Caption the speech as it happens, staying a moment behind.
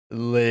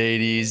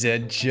Ladies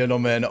and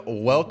gentlemen,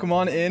 welcome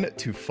on in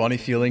to Funny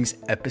Feelings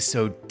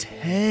episode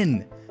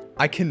 10.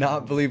 I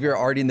cannot believe we're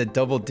already in the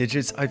double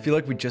digits. I feel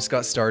like we just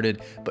got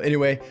started. But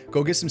anyway,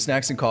 go get some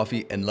snacks and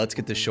coffee and let's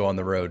get this show on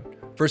the road.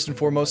 First and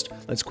foremost,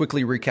 let's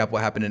quickly recap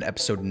what happened in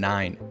episode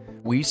 9.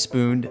 We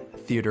spooned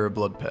Theodore a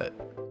blood pet.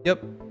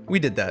 Yep, we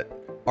did that.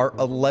 Our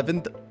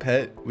 11th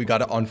pet, we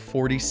got it on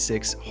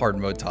 46 hard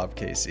mode top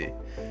KC.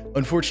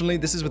 Unfortunately,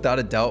 this is without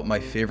a doubt my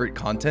favorite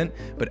content,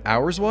 but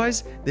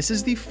hours-wise, this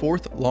is the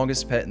 4th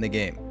longest pet in the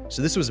game,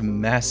 so this was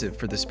massive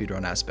for the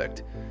speedrun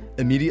aspect.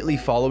 Immediately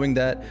following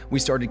that, we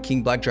started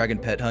King Black Dragon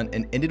Pet Hunt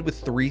and ended with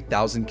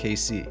 3000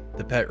 KC,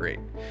 the pet rate.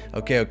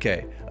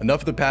 Okay,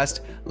 enough of the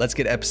past, let's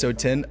get episode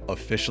 10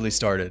 officially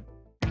started.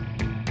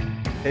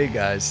 Hey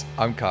guys,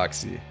 I'm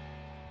Coxie.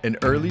 In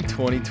early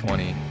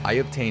 2020, I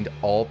obtained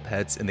all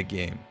pets in the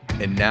game,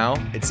 and now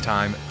it's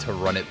time to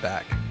run it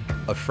back.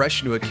 A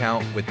fresh new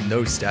account with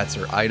no stats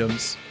or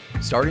items,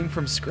 starting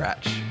from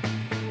scratch,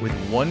 with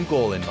one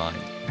goal in mind,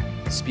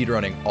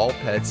 speedrunning all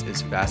pets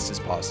as fast as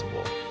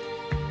possible.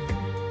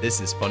 This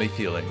is Funny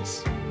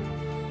Feelings.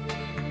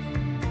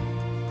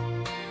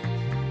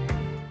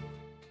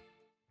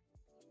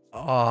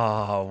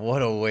 Ah,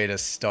 what a way to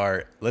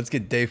start. Let's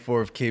get day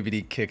 4 of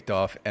KBD kicked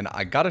off, and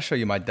I gotta show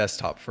you my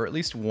desktop for at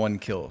least one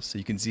kill so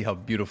you can see how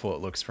beautiful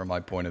it looks from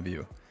my point of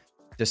view.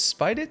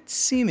 Despite it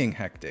seeming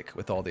hectic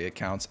with all the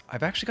accounts,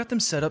 I've actually got them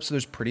set up so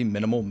there's pretty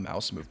minimal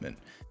mouse movement.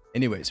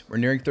 Anyways, we're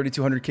nearing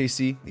 3200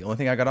 KC. The only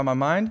thing I got on my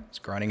mind is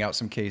grinding out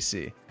some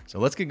KC. So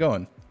let's get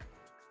going.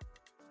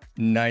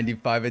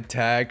 95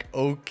 attack.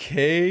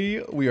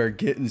 Okay, we are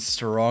getting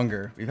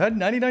stronger. We've had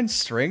 99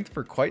 strength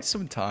for quite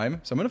some time,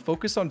 so I'm going to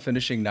focus on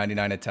finishing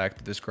 99 attack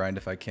with this grind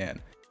if I can.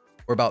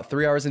 We're about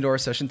 3 hours into our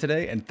session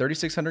today, and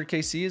 3600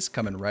 KC is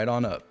coming right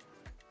on up.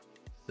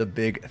 The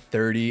big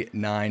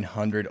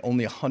 3900,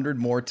 only 100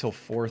 more till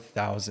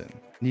 4000.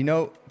 You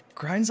know,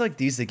 grinds like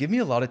these, they give me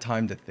a lot of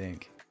time to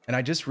think. And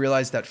I just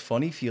realized that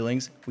Funny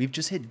Feelings, we've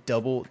just hit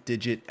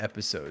double-digit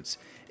episodes.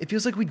 It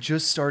feels like we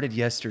just started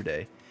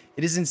yesterday.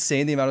 It is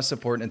insane the amount of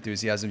support and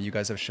enthusiasm you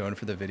guys have shown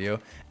for the video,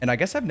 and I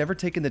guess I've never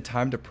taken the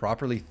time to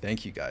properly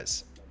thank you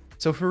guys.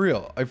 So for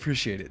real, I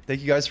appreciate it.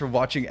 Thank you guys for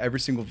watching every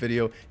single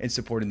video and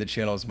supporting the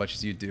channel as much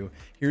as you do.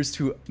 Here's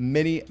to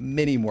many,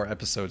 many more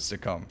episodes to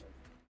come.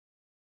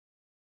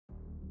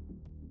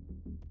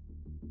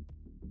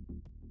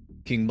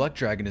 King Black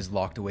Dragon is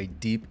locked away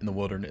deep in the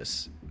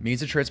wilderness.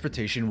 Means of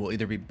transportation will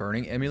either be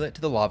burning Amulet to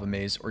the lava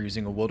maze or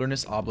using a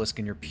wilderness obelisk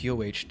in your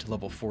POH to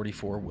level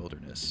 44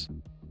 wilderness.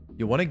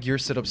 You'll want a gear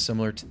setup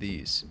similar to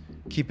these.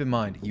 Keep in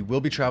mind, you will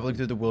be traveling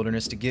through the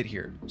wilderness to get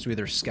here, so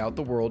either scout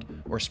the world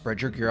or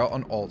spread your gear out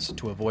on alts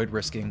to avoid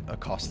risking a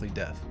costly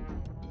death.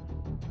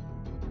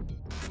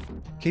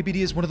 KBD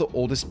is one of the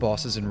oldest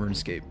bosses in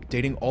RuneScape,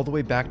 dating all the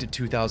way back to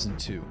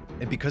 2002,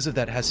 and because of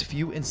that has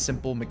few and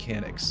simple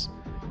mechanics.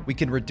 We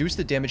can reduce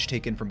the damage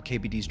taken from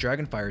KBD's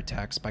Dragonfire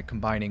attacks by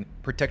combining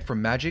Protect from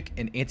Magic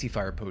and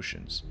Anti-Fire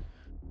potions.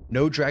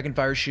 No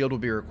Dragonfire shield will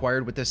be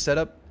required with this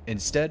setup.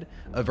 Instead,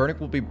 a Vernic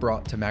will be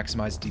brought to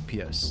maximize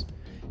DPS.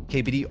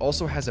 KBD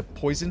also has a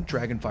Poison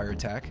Dragonfire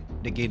attack,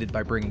 negated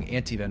by bringing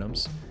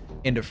Anti-Venoms,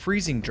 and a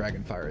Freezing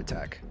Dragonfire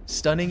attack,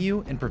 stunning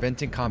you and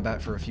preventing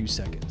combat for a few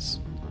seconds.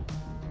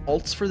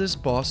 Alts for this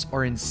boss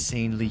are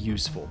insanely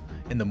useful,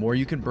 and the more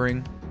you can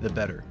bring, the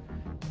better.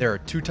 There are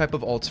 2 types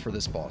of alts for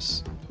this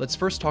boss. Let's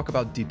first talk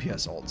about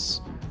DPS alts.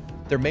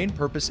 Their main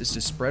purpose is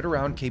to spread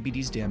around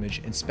KBD's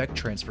damage and spec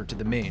transfer to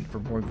the main for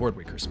more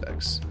Voidwaker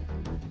specs.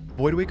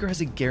 Voidwaker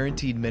has a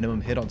guaranteed minimum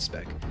hit on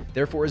spec,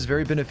 therefore is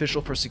very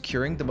beneficial for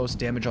securing the most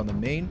damage on the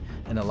main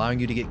and allowing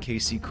you to get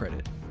KC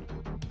credit.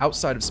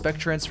 Outside of spec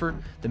transfer,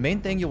 the main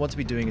thing you'll want to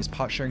be doing is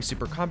pot sharing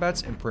super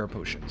combats and prayer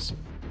potions.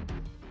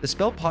 The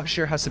spell pot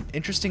share has some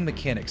interesting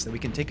mechanics that we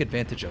can take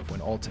advantage of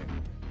when alting.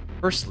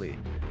 Firstly,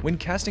 when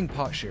casting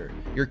pot share,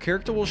 your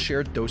character will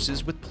share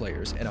doses with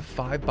players in a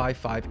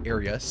 5x5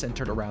 area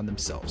centered around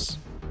themselves.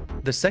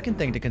 The second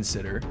thing to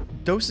consider,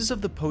 doses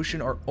of the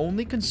potion are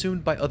only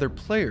consumed by other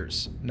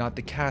players, not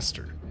the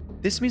caster.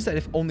 This means that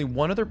if only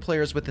one other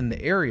player is within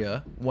the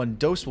area, one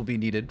dose will be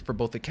needed for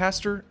both the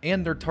caster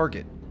and their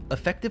target,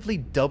 effectively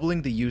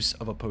doubling the use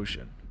of a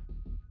potion.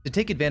 To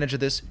take advantage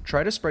of this,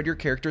 try to spread your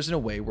characters in a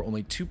way where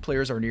only 2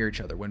 players are near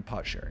each other when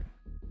pot sharing.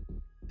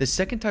 The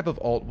second type of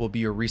alt will be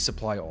your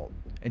resupply alt,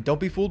 and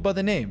don't be fooled by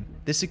the name,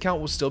 this account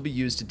will still be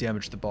used to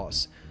damage the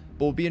boss,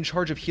 but will be in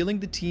charge of healing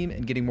the team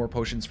and getting more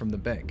potions from the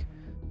bank.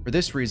 For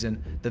this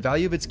reason, the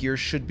value of its gear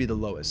should be the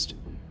lowest.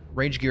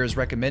 Range gear is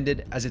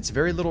recommended as it's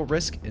very little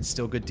risk and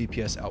still good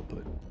DPS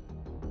output.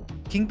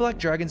 King Black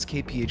Dragon's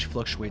KPH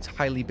fluctuates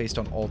highly based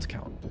on alt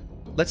count.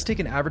 Let's take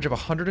an average of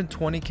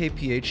 120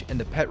 KPH and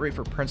the pet rate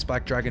for Prince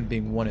Black Dragon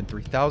being 1 in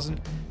 3000.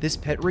 This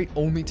pet rate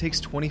only takes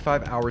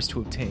 25 hours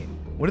to obtain,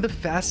 one of the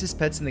fastest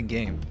pets in the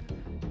game.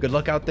 Good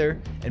luck out there,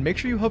 and make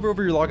sure you hover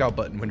over your logout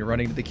button when you're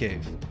running to the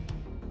cave.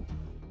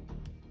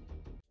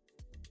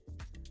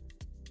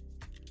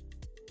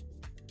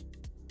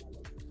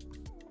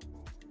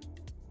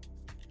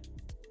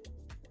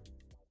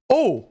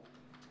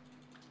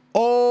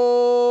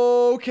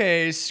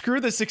 Okay, screw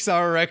the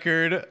 6-hour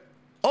record.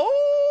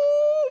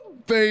 Oh,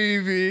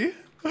 baby.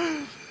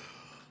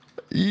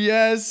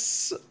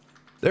 Yes.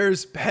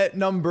 There's pet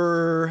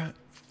number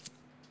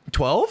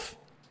 12?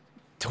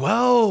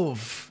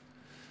 12.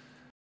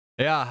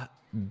 Yeah,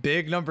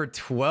 big number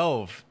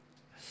 12.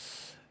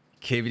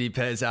 KBD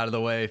pet is out of the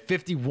way.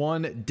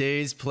 51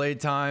 days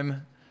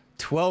playtime,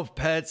 12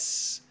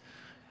 pets.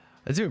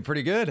 That's doing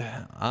pretty good.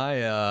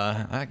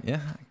 I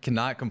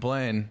cannot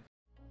complain.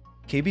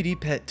 KBD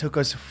pet took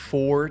us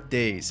 4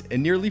 days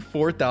and nearly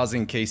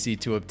 4,000 KC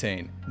to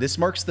obtain. This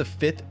marks the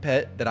 5th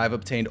pet that I've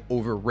obtained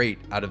over rate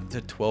out of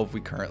the 12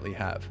 we currently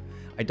have.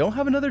 I don't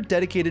have another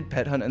dedicated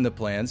pet hunt in the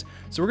plans,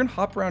 so we're gonna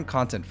hop around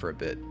content for a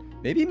bit.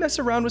 Maybe mess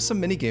around with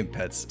some minigame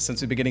pets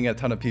since we've been getting a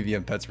ton of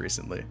PVM pets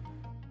recently.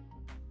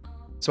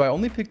 So I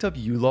only picked up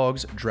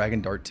U-Logs, Dragon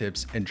Dart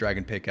Tips, and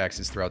Dragon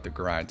Pickaxes throughout the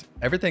grind.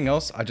 Everything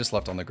else I just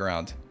left on the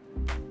ground.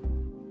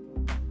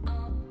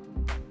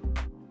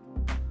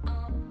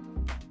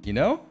 You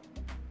know,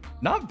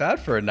 not bad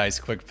for a nice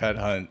quick pet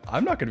hunt.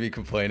 I'm not gonna be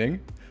complaining.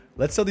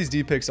 Let's sell these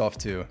D-Picks off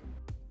too.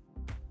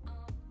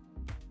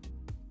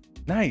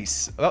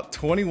 Nice, about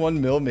 21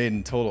 mil made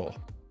in total.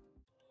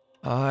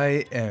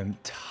 I am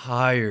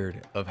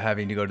tired of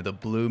having to go to the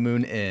Blue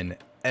Moon Inn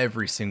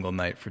every single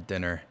night for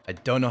dinner. I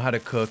don't know how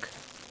to cook,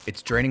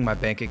 it's draining my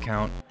bank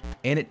account,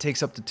 and it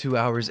takes up to 2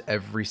 hours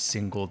every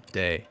single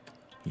day.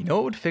 You know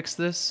what would fix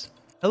this?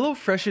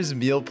 HelloFresh's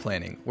meal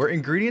planning, where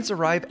ingredients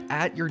arrive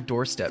at your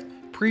doorstep,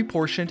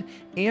 pre-portioned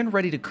and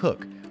ready to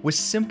cook, with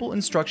simple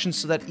instructions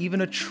so that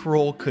even a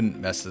troll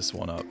couldn't mess this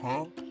one up.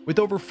 With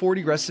over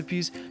 40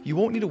 recipes, you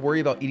won't need to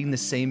worry about eating the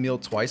same meal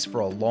twice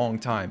for a long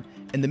time,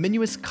 and the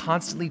menu is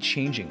constantly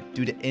changing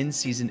due to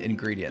in-season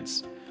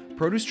ingredients.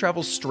 Produce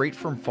travels straight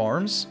from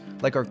farms,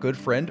 like our good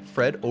friend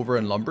Fred over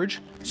in Lumbridge,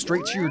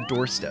 straight to your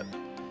doorstep.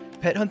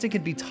 Pet hunting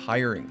can be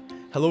tiring.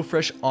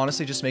 HelloFresh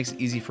honestly just makes it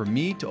easy for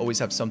me to always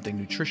have something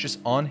nutritious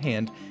on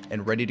hand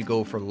and ready to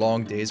go for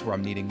long days where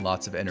I'm needing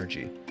lots of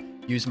energy.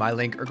 Use my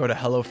link or go to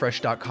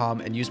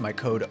hellofresh.com and use my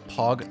code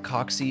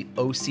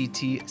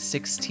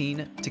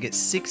POGCOXYOCT16 to get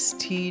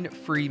 16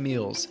 free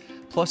meals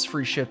plus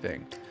free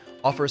shipping.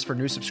 Offers for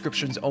new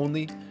subscriptions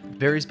only,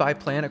 varies by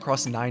plan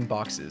across 9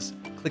 boxes.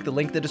 Click the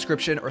link in the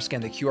description or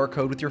scan the QR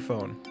code with your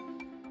phone.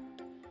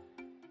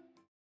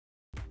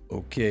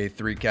 Okay,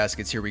 3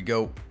 caskets, here we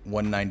go.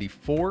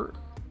 194.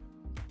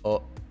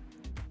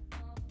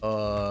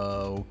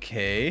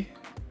 Okay.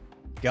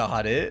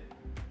 Got it.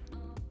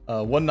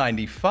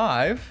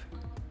 195.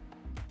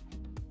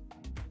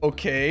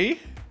 Okay.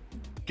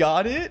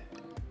 Got it.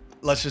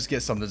 Let's just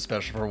get something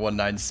special for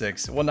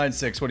 196.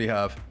 196, what do you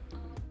have?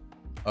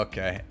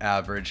 Okay,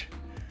 average.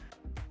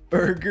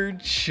 Burger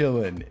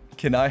chillin'.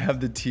 Can I have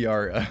the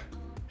tiara?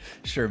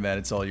 Sure, man,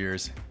 it's all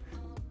yours.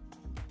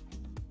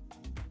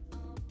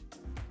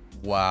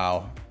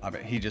 Wow. I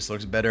mean, he just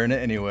looks better in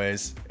it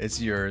anyways. It's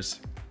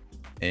yours.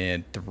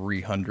 And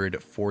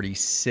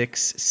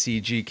 346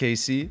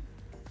 CGKC.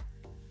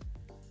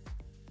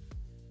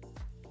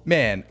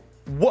 Man,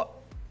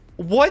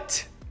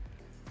 what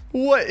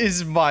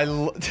is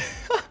my...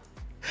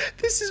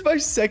 This is my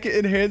second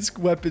enhanced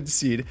weapon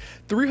seed,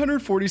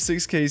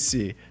 346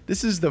 KC.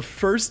 This is the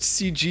first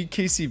CG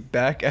KC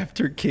back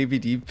after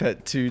KBD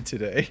Pet 2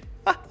 today.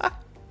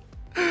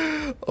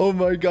 Oh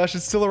my gosh,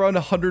 it's still around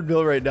 100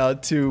 mil right now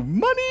too.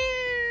 Money!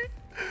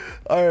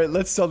 All right,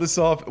 let's sell this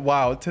off.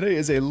 Wow, today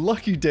is a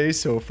lucky day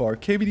so far.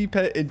 KBD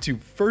Pet into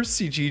first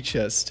CG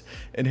chest,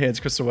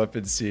 enhanced crystal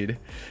weapon seed.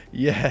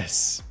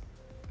 Yes.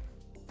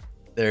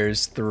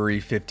 There's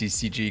 350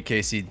 CG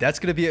KC. That's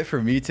gonna be it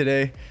for me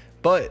today.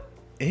 But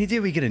any day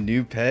we get a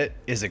new pet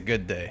is a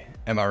good day.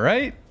 Am I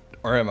right?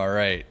 Or am I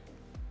right?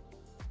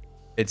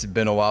 It's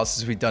been a while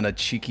since we've done a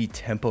cheeky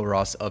Tempo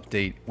Ross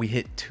update. We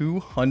hit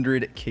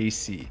 200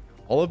 KC.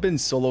 All have been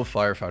solo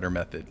firefighter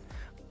method.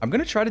 I'm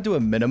gonna try to do a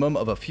minimum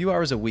of a few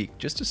hours a week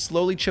just to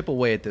slowly chip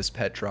away at this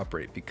pet drop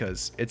rate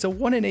because it's a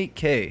 1 in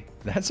 8K.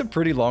 That's a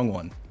pretty long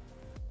one.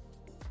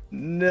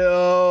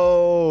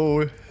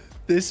 No,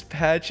 this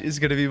patch is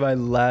gonna be my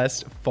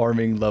last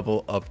farming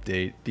level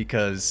update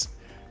because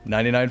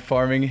 99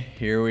 farming,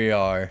 here we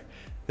are.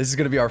 This is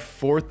gonna be our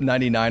 4th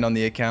 99 on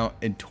the account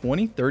and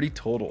 20-30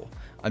 total.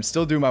 I'm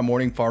still doing my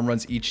morning farm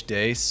runs each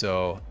day,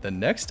 so the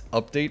next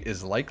update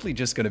is likely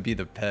just gonna be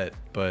the pet.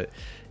 But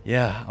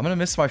yeah, I'm gonna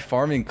miss my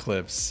farming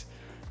clips.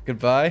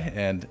 Goodbye,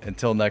 and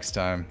until next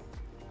time.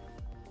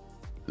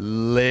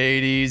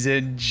 Ladies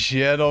and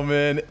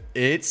gentlemen,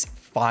 it's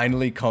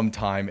finally come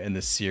time in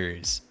the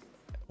series.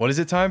 What is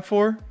it time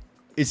for?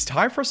 It's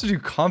time for us to do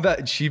Combat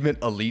Achievement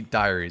Elite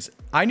Diaries.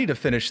 I need to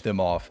finish them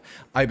off.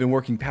 I've been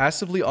working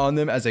passively on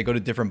them as I go to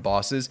different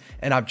bosses,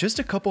 and I'm just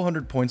a couple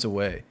hundred points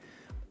away.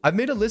 I've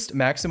made a list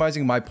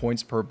maximizing my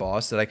points per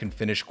boss that I can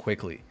finish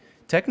quickly.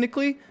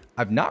 Technically,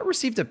 I've not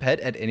received a pet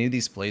at any of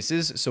these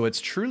places, so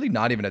it's truly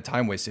not even a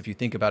time waste if you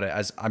think about it,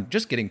 as I'm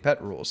just getting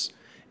pet rules.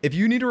 If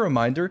you need a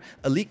reminder,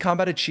 elite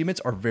combat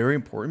achievements are very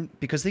important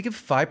because they give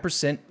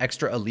 5%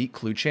 extra elite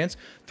clue chance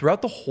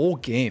throughout the whole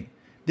game.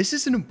 This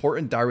is an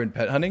important diary in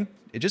pet hunting.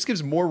 It just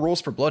gives more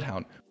rolls for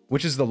Bloodhound,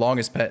 which is the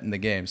longest pet in the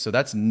game, so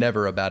that's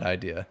never a bad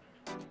idea.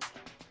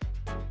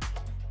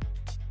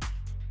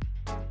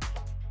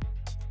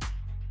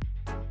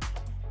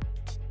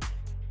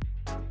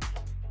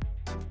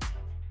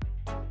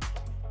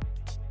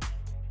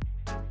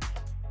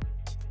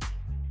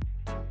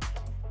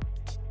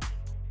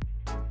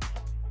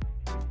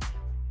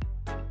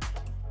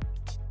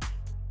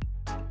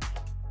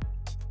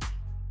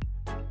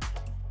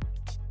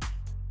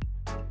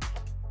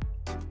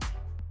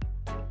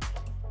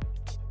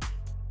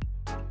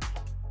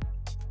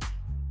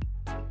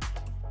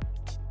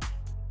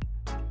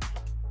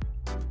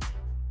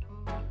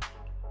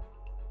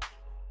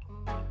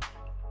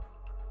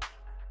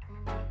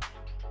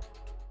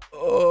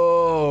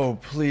 Oh,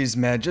 please,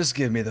 man, just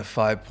give me the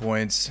 5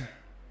 points.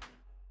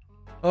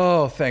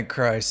 Oh, thank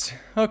Christ.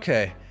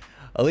 Okay,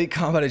 elite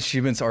combat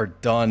achievements are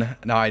done.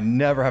 Now I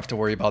never have to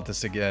worry about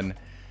this again.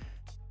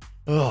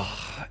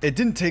 Ugh, it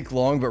didn't take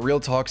long, but real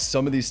talk,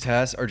 some of these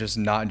tasks are just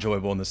not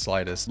enjoyable in the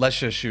slightest. Let's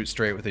just shoot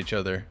straight with each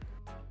other.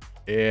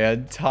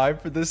 And time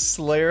for the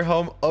Slayer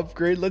Helm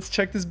upgrade. Let's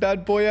check this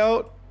bad boy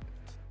out.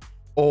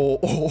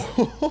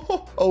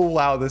 Oh, oh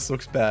wow, this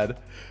looks bad.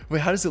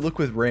 Wait, how does it look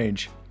with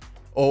range?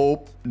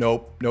 Oh,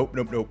 nope.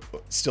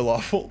 Still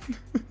awful.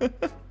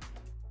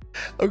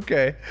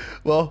 Okay,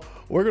 well,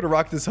 we're gonna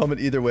rock this helmet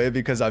either way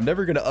because I'm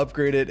never gonna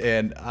upgrade it,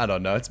 and I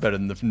don't know, it's better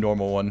than the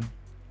normal one.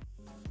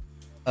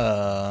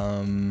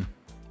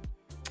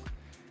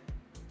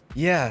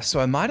 Yeah,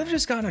 so I might have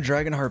just gotten a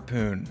Dragon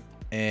Harpoon,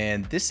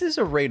 and this is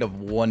a rate of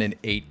 1 in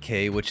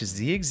 8k, which is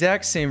the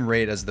exact same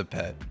rate as the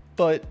pet,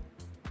 but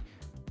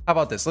how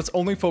about this? Let's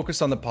only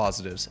focus on the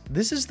positives.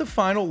 This is the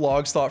final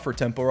log slot for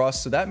Temple Ross,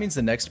 so that means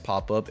the next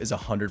pop-up is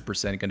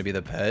 100% going to be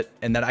the pet,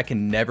 and that I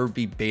can never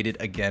be baited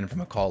again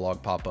from a call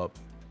log pop-up.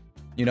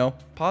 You know,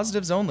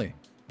 positives only.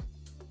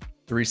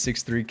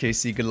 363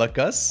 KC, good luck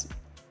us.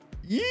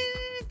 Yee,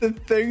 the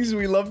things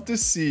we love to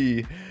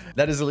see.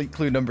 That is elite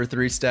clue number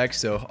 3 stack,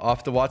 so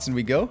off to Watson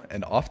we go,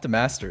 and off to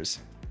Masters.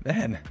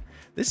 Man,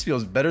 this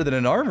feels better than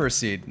an armor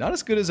seed. Not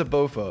as good as a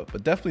Bofa,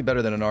 but definitely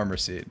better than an armor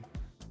seed.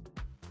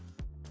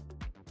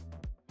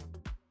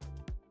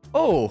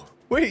 Oh,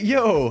 wait,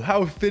 yo,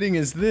 how fitting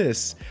is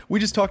this? We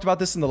just talked about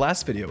this in the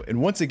last video, and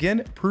once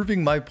again,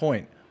 proving my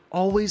point.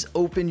 Always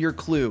open your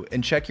clue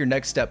and check your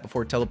next step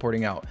before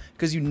teleporting out,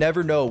 because you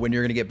never know when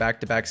you're going to get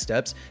back-to-back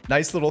steps.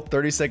 Nice little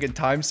 30-second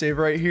time save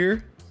right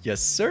here.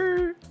 Yes,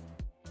 sir.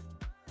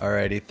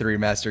 Alrighty, 3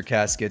 master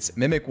caskets.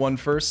 Mimic 1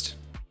 first.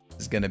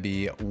 This is going to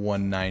be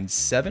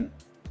 197.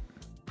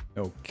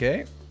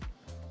 Okay.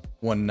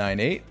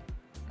 198.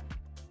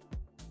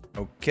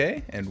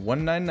 Okay, and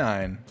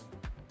 199.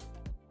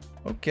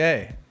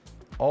 Okay,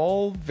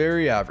 all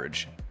very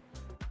average.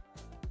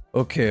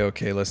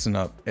 Okay, listen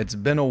up. It's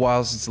been a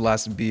while since the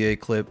last BA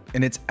clip,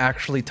 and it's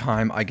actually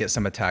time I get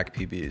some attack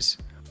PBs.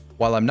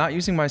 While I'm not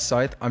using my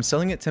scythe, I'm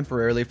selling it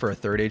temporarily for a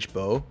 3rd age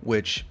bow,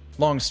 which,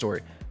 long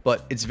story,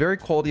 but it's very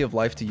quality of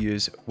life to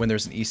use when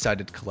there's an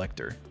east-sided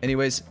collector.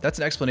 Anyways, that's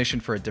an explanation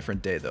for a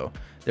different day though.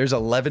 There's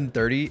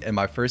 11:30 and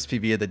my first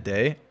PB of the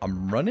day.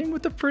 I'm running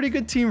with a pretty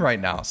good team right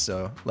now,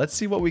 so let's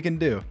see what we can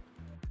do.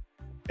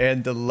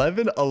 And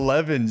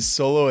 11:11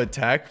 solo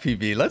attack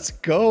PB. Let's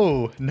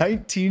go.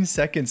 19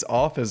 seconds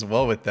off as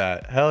well with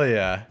that. Hell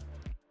yeah.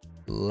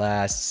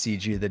 Last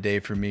CG of the day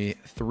for me.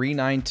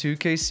 392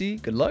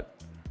 KC. Good luck.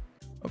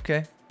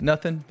 Okay,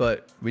 nothing,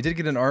 but we did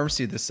get an arm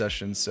seed this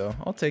session, so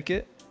I'll take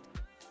it.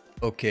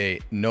 Okay,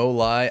 no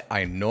lie,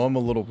 I know I'm a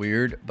little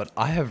weird, but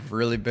I have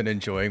really been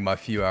enjoying my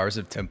few hours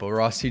of Tempo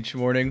Ross each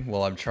morning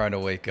while I'm trying to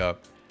wake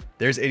up.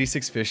 There's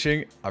 86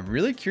 fishing. I'm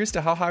really curious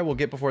to how high we'll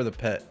get before the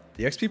pet.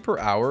 The XP per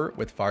hour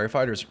with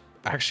Firefighter is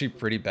actually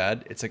pretty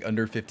bad. It's like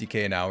under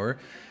 50k an hour.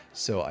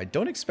 So I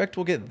don't expect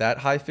we'll get that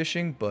high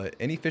fishing, but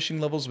any fishing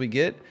levels we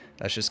get,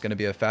 that's just going to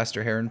be a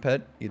faster Heron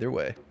pet either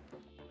way.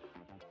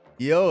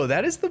 Yo,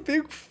 that is the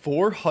big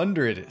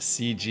 400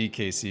 CG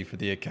KC for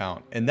the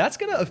account. And that's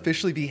going to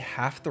officially be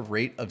half the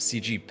rate of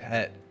CG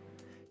Pet.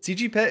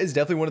 CG Pet is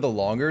definitely one of the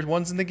longer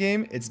ones in the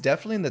game. It's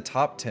definitely in the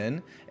top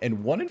 10.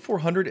 And 1 in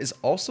 400 is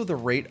also the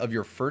rate of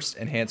your first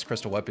enhanced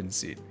crystal weapon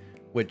seed,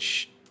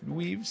 which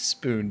we've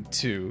spooned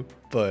too.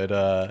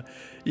 But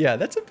yeah,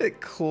 that's a bit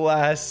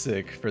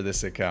classic for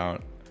this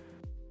account.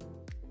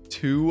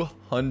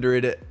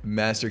 200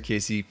 Master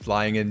KC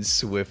flying in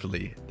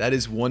swiftly. That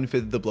is 1/5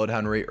 of the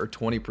Bloodhound rate, or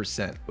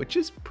 20%, which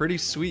is pretty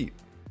sweet.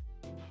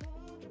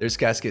 There's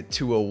casket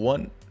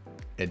 201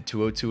 and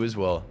 202 as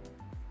well.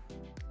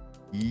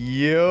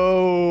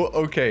 Yo,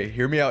 okay,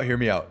 hear me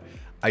out.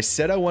 I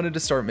said I wanted to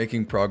start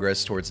making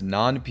progress towards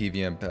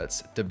non-PVM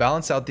pets to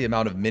balance out the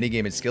amount of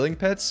minigame and skilling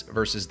pets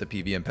versus the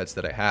PVM pets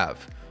that I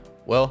have.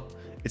 Well,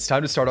 it's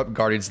time to start up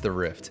Guardians of the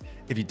Rift.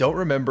 If you don't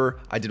remember,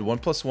 I did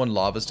 1+1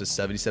 lavas to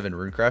 77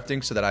 rune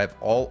crafting so that I have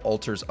all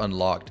altars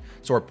unlocked.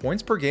 So our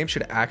points per game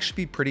should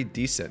actually be pretty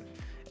decent.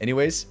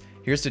 Anyways,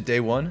 here's to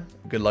day 1.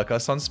 Good luck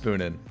us on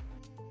spooning.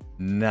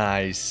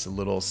 Nice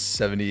little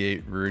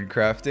 78 rune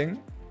crafting.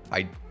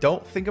 I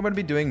don't think I'm going to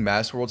be doing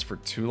Mass Worlds for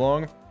too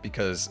long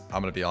because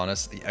I'm going to be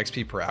honest, the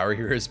XP per hour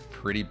here is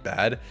pretty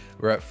bad.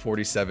 We're at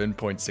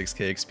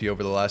 47.6k XP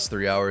over the last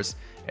 3 hours,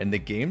 and the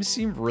games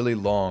seem really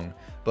long.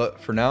 But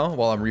for now,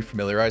 while I'm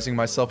refamiliarizing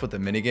myself with the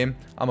minigame,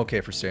 I'm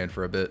okay for staying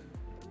for a bit.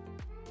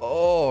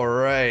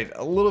 Alright,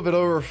 a little bit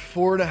over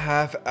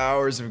 4.5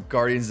 hours of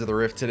Guardians of the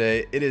Rift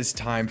today. It is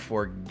time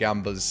for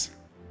Gambas.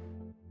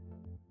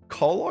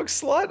 Call log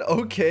slot?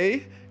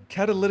 Okay.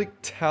 Catalytic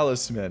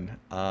Talisman.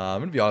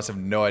 I'm gonna be honest, I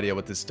have no idea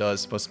what this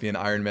does. Supposed to be an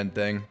ironman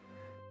thing.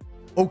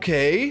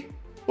 Okay.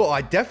 Well,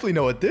 I definitely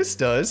know what this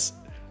does.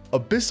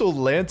 Abyssal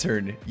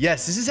Lantern.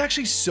 Yes, this is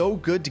actually so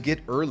good to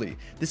get early.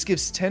 This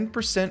gives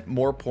 10%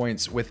 more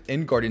points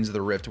within Guardians of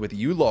the Rift with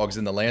U-Logs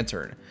in the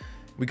Lantern.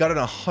 We got it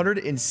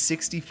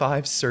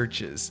 165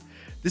 searches.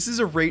 This is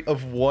a rate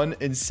of 1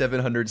 in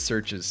 700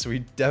 searches, so we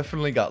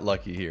definitely got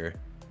lucky here.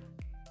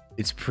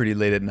 It's pretty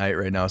late at night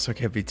right now, so I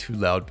can't be too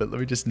loud, but let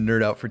me just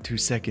nerd out for 2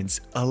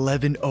 seconds.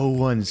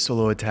 1101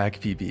 solo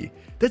attack PB.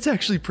 That's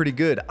actually pretty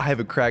good. I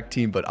have a cracked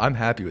team, but I'm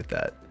happy with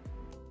that.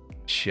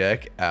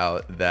 Check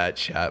out that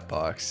chat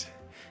box.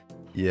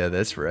 Yeah,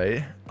 that's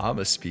right. I'm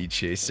a speed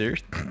chaser.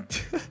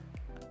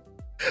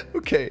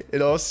 Okay,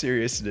 in all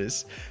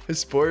seriousness,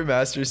 Spore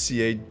Master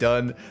CA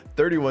done,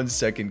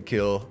 31-second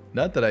kill.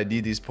 Not that I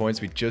need these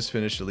points, we just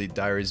finished Elite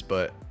Diaries,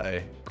 but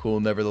cool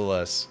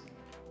nevertheless.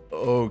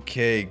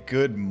 Okay,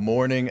 good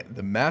morning.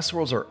 The Mass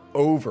Worlds are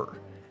over.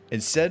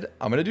 Instead,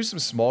 I'm going to do some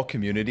small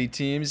community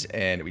teams,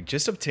 and we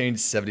just obtained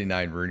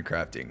 79 rune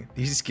crafting.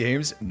 These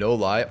games, no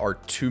lie, are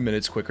 2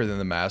 minutes quicker than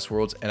the Mass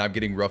Worlds, and I'm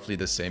getting roughly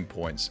the same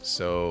points.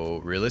 So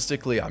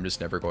realistically, I'm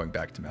just never going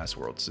back to Mass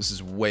Worlds. This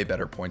is way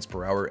better points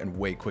per hour and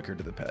way quicker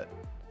to the pet.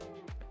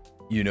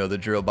 You know the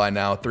drill by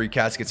now. 3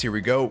 caskets, here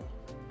we go.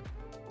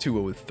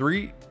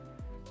 203,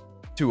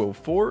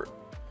 204,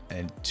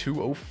 and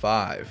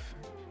 205.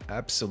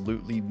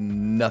 Absolutely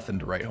nothing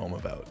to write home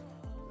about.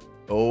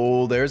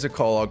 Oh, there's a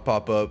call log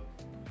pop-up.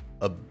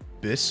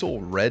 Abyssal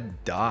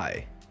red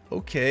dye.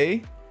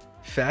 Okay.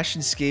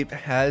 RuneScape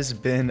has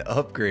been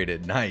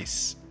upgraded.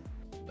 Nice.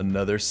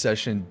 Another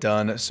session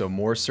done, so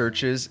more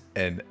searches,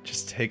 and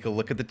just take a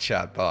look at the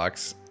chat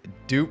box.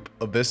 Dupe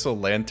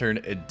Abyssal Lantern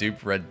and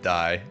dupe red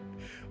dye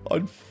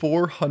on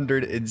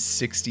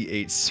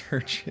 468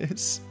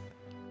 searches.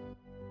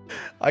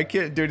 I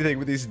can't do anything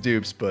with these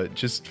dupes, but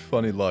just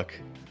funny luck.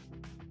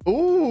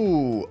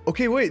 Ooh,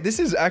 okay, wait, this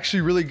is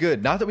actually really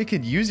good. Not that we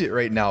can use it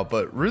right now,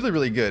 but really,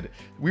 really good.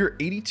 We're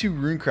 82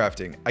 rune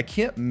crafting. I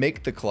can't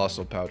make the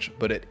colossal pouch,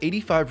 but at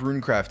 85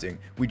 rune crafting,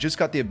 we just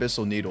got the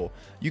abyssal needle.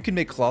 You can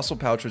make colossal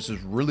pouch, which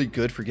is really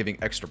good for giving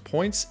extra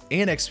points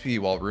and XP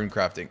while rune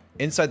crafting,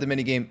 inside the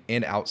minigame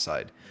and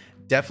outside.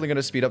 Definitely going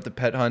to speed up the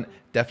pet hunt.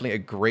 Definitely a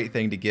great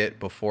thing to get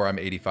before I'm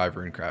 85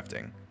 rune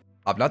crafting.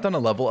 I've not done a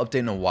level update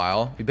in a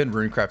while. We've been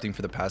rune crafting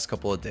for the past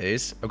couple of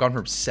days. I've gone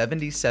from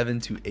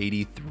 77 to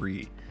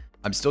 83.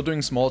 I'm still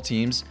doing small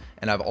teams,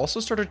 and I've also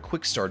started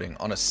quick starting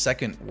on a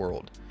second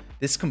world.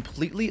 This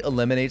completely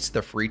eliminates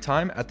the free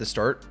time at the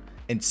start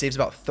and saves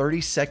about 30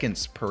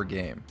 seconds per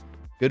game.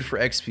 Good for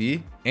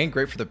XP and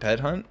great for the pet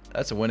hunt.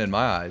 That's a win in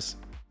my eyes.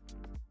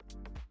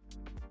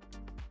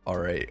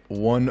 Alright,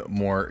 one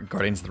more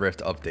Guardians of the Rift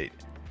update.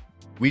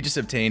 We just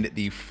obtained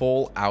the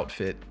full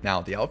outfit.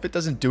 Now, the outfit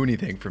doesn't do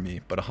anything for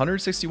me, but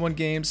 161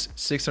 games,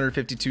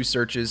 652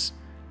 searches.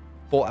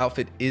 Full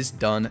outfit is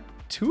done.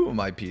 2 of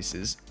my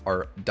pieces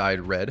are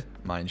dyed red,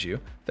 mind you.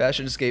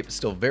 RuneScape is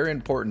still very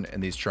important in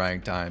these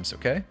trying times,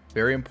 okay?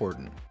 Very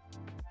important.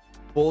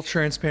 Full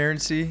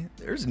transparency,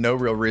 there's no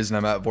real reason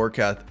I'm at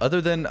Vorkath other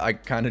than I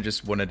kind of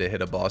just wanted to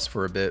hit a boss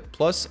for a bit.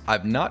 Plus,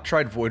 I've not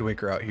tried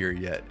Voidwaker out here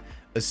yet.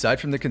 Aside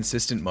from the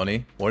consistent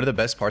money, one of the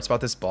best parts about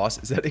this boss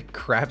is that it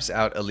craps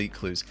out elite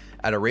clues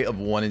at a rate of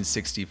 1 in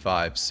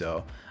 65,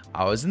 so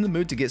I was in the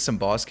mood to get some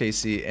boss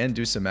KC and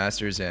do some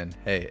masters, and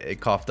hey, it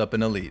coughed up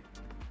an elite.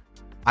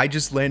 I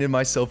just landed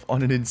myself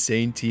on an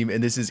insane team,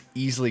 and this is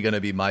easily going to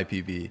be my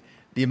PB.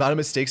 The amount of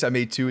mistakes I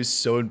made too is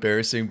so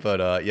embarrassing,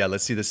 but yeah,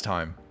 let's see this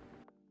time.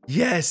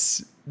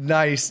 Yes!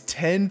 Nice!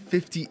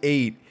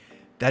 1058.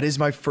 That is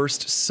my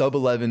first sub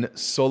 11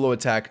 solo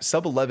attack,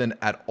 sub 11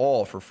 at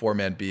all for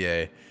 4-man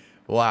BA.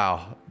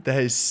 Wow,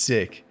 that is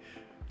sick.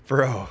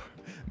 Bro,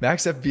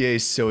 max FBA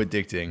is so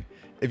addicting.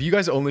 If you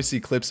guys only see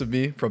clips of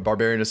me from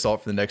Barbarian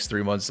Assault for the next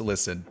 3 months,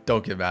 listen,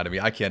 don't get mad at me.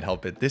 I can't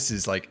help it. This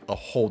is like a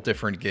whole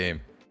different game.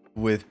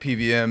 With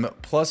PVM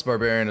plus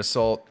Barbarian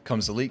Assault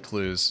comes Elite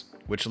Clues,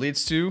 which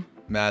leads to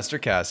Master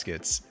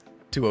Caskets.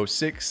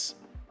 206,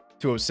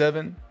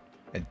 207,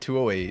 and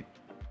 208.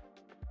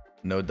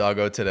 No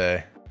doggo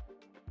today.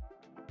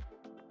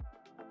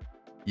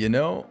 You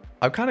know,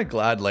 I'm kind of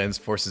glad Lance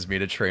forces me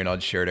to train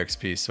on shared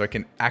XP so I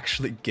can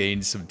actually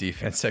gain some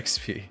defense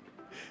XP.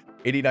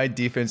 89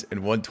 defense and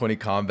 120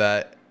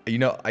 combat. You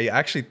know, I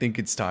actually think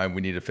it's time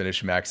we need to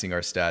finish maxing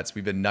our stats.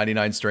 We've been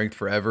 99 strength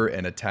forever,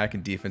 and attack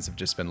and defense have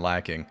just been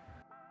lacking.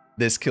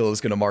 This kill is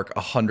going to mark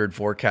 100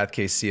 Vorkath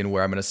KC and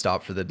where I'm going to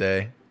stop for the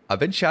day. I've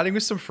been chatting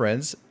with some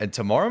friends, and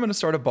tomorrow I'm going to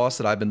start a boss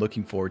that I've been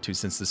looking forward to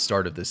since the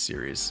start of this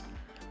series.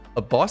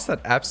 A boss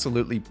that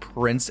absolutely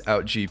prints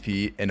out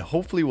GP and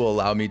hopefully will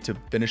allow me to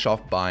finish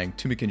off buying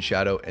Tumikin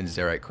Shadow and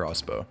Zerite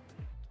Crossbow.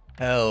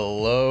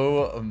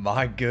 Hello,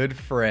 my good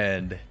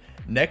friend.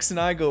 Next and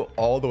I go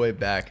all the way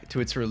back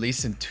to its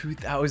release in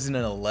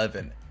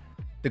 2011.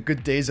 The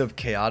good days of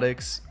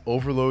Chaotix,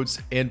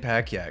 Overloads, and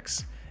Pack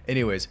Yaks.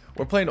 Anyways,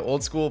 we're playing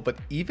Old School, but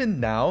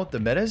even now, the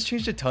meta has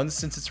changed a ton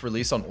since its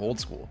release on Old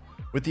School.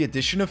 With the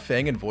addition of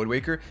Fang and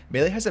Voidwaker,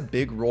 Melee has a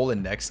big role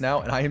in Next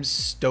now, and I am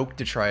stoked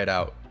to try it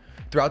out.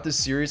 Throughout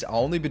this series, I'll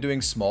only be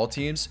doing small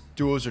teams,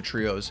 duos, or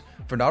trios,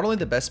 for not only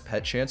the best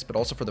pet chance, but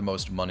also for the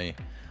most money.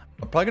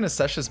 I'm probably going to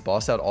sesh this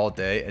boss out all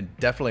day, and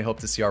definitely hope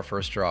to see our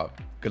first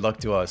drop. Good luck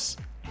to us.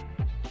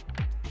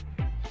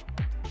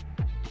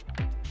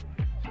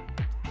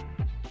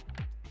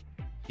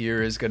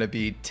 Here is going to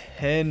be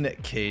 10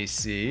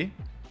 KC.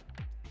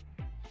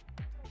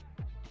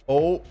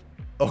 Oh,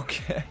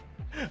 okay.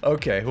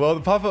 Okay, well,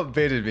 the pop-up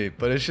baited me,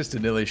 but it's just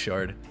an Illy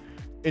shard.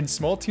 In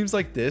small teams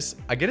like this,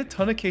 I get a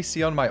ton of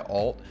KC on my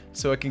ult,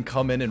 so it can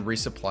come in and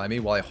resupply me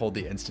while I hold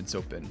the instance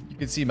open. You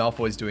can see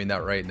Malfoy's doing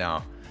that right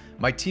now.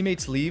 My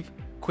teammates leave,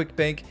 quick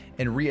bank,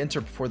 and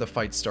re-enter before the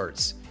fight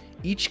starts.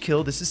 Each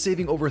kill, this is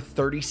saving over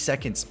 30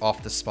 seconds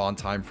off the spawn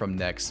time from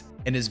Nex,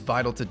 and is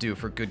vital to do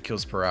for good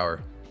kills per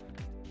hour.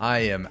 I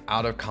am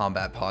out of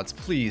combat pods.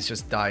 Please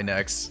just die,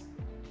 Nex.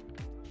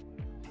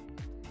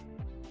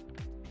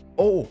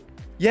 Oh,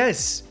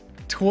 yes!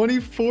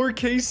 24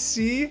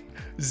 KC?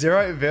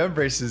 Zerite Van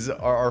Braces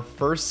are our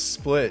first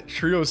split.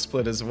 Trio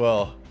split as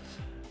well.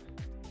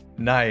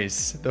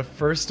 Nice. The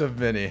first of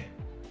many.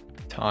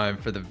 Time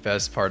for the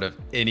best part of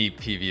any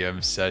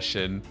PVM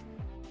session.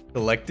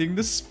 Collecting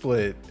the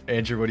split.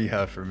 Andrew, what do you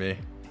have for me?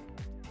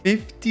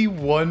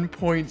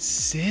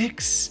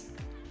 51.6?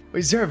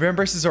 Wait, Zerite Van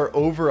Braces are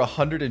over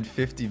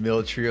 150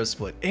 mil trio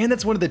split. And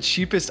that's one of the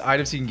cheapest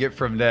items you can get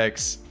from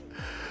Nex.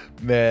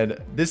 Man,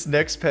 this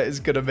next pet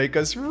is gonna make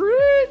us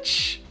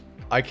rich.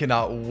 I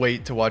cannot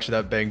wait to watch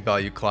that bank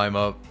value climb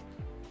up.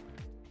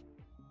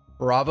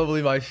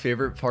 Probably my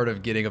favorite part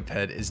of getting a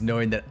pet is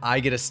knowing that I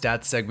get a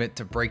stats segment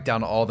to break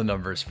down all the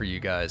numbers for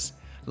you guys.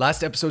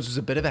 Last episode was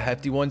a bit of a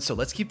hefty one, so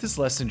let's keep this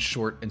lesson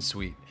short and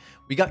sweet.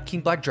 We got King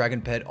Black Dragon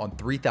pet on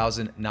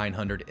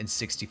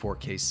 3,964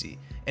 KC,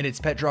 and its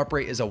pet drop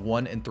rate is a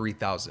 1 in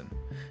 3,000.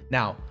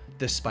 Now,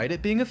 despite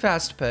it being a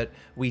fast pet,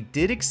 we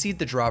did exceed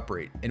the drop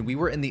rate, and we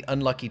were in the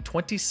unlucky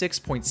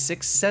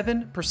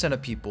 26.67%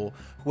 of people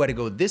who had to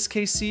go this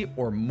KC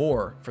or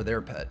more for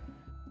their pet.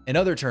 In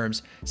other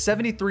terms,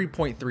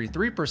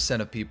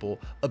 73.33% of people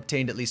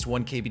obtained at least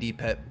one KBD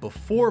pet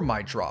before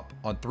my drop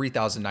on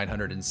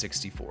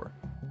 3,964.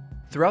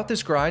 Throughout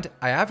this grind,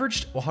 I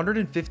averaged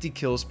 150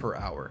 kills per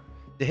hour.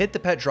 To hit the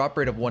pet drop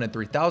rate of 1 in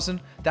 3,000,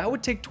 that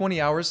would take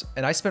 20 hours,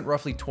 and I spent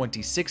roughly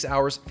 26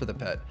 hours for the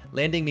pet,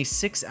 landing me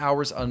 6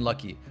 hours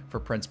unlucky for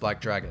Prince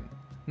Black Dragon.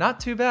 Not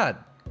too bad.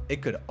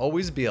 It could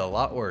always be a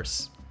lot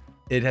worse.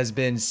 It has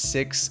been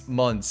 6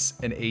 months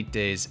and 8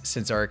 days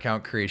since our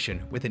account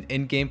creation, with an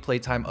in-game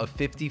playtime of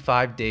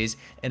 55 days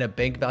and a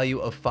bank value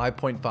of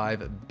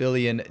 5.5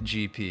 billion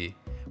GP.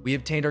 We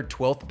obtained our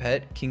 12th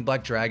pet, King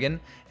Black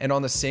Dragon, and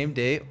on the same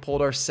day,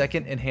 pulled our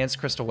second enhanced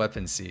crystal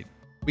weapon seed.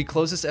 We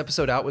close this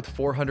episode out with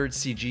 400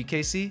 CG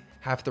KC,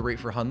 half the rate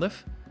for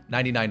Hunlif,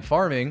 99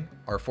 farming,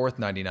 our fourth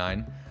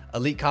 99,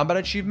 elite combat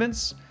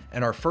achievements,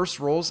 and our first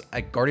rolls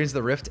at Guardians of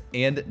the Rift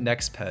and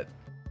Next Pet.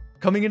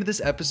 Coming into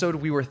this episode,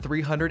 we were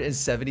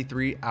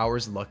 373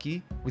 hours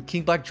lucky. With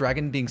King Black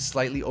Dragon being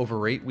slightly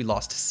overrate, we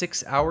lost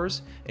 6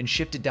 hours and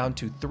shifted down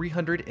to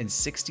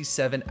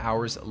 367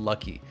 hours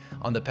lucky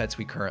on the pets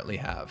we currently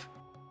have.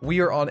 We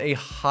are on a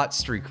hot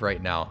streak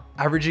right now,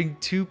 averaging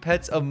 2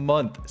 pets a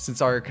month since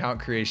our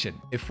account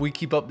creation. If we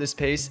keep up this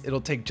pace,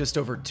 it'll take just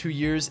over 2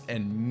 years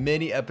and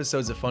many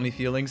episodes of funny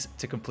feelings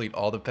to complete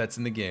all the pets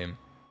in the game.